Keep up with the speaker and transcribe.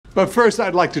But first,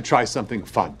 I'd like to try something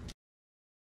fun.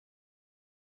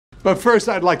 But first,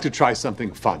 I'd like to try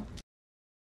something fun.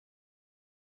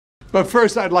 But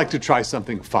first, I'd like to try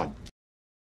something fun.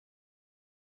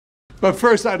 But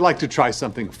first, I'd like to try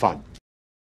something fun.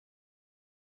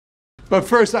 But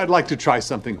first, I'd like to try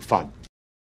something fun.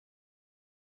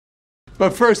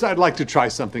 But first, I'd like to try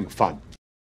something fun.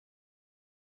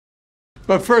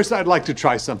 But first, I'd like to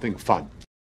try something fun.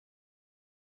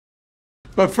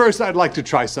 But first, I'd like to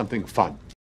try something fun.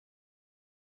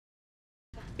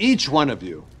 Each one of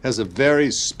you has a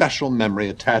very special memory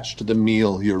attached to the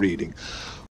meal you're eating.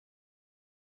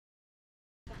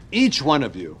 Each one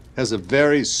of you has a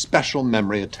very special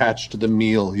memory attached to the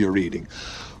meal you're eating.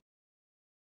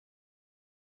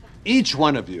 Each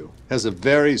one of you has a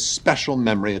very special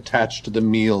memory attached to the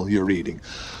meal you're eating.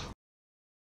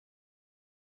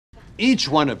 Each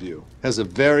one of you has a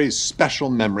very special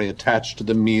memory attached to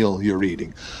the meal you're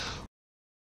eating.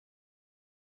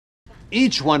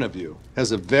 Each one of you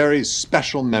has a very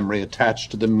special memory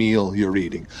attached to the meal you're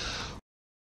eating.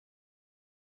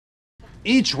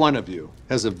 Each one of you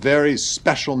has a very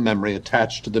special memory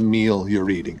attached to the meal you're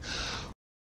eating.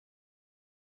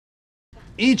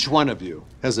 Each one of you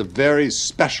has a very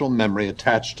special memory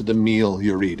attached to the meal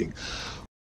you're eating.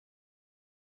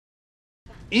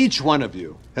 Each one of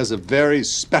you has a very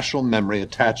special memory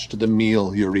attached to the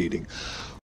meal you're eating.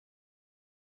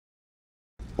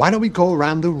 Why don't we go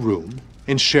around the room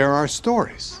and share our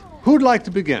stories? Who'd like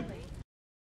to begin?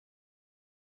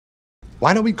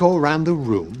 Why don't we go around the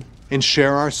room and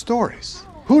share our stories?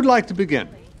 Who'd like to begin?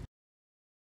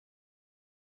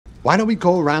 Why don't we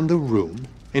go around the room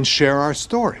and share our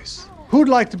stories? Who'd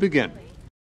like to begin?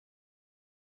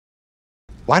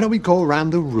 Why don't we go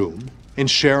around the room and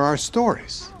share our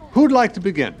stories? Who'd like to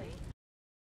begin?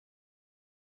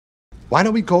 Why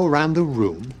don't we go around the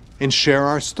room and share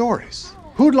our stories?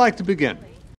 Who'd like to begin?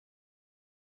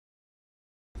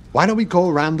 Why don't we go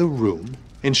around the room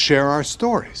and share our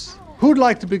stories? Who'd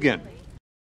like to begin?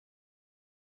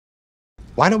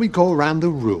 Why don't we go around the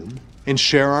room and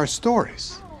share our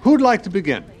stories? Who'd like to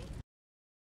begin?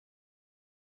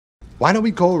 Why don't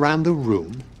we go around the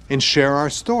room and share our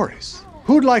stories?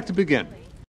 Who'd like to begin?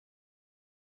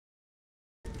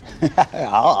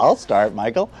 I'll start,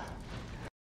 Michael.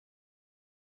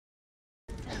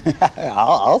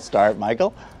 I'll start,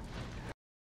 Michael.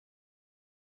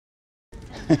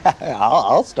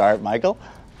 I'll start, Michael.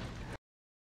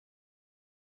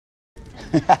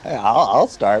 I'll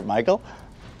start, Michael.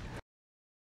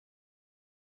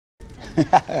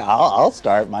 I'll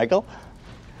start, Michael.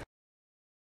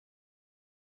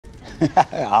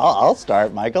 I'll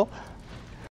start, Michael.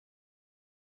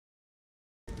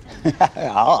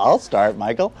 I'll start,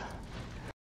 Michael.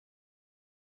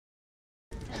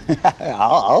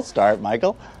 I'll start,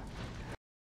 Michael.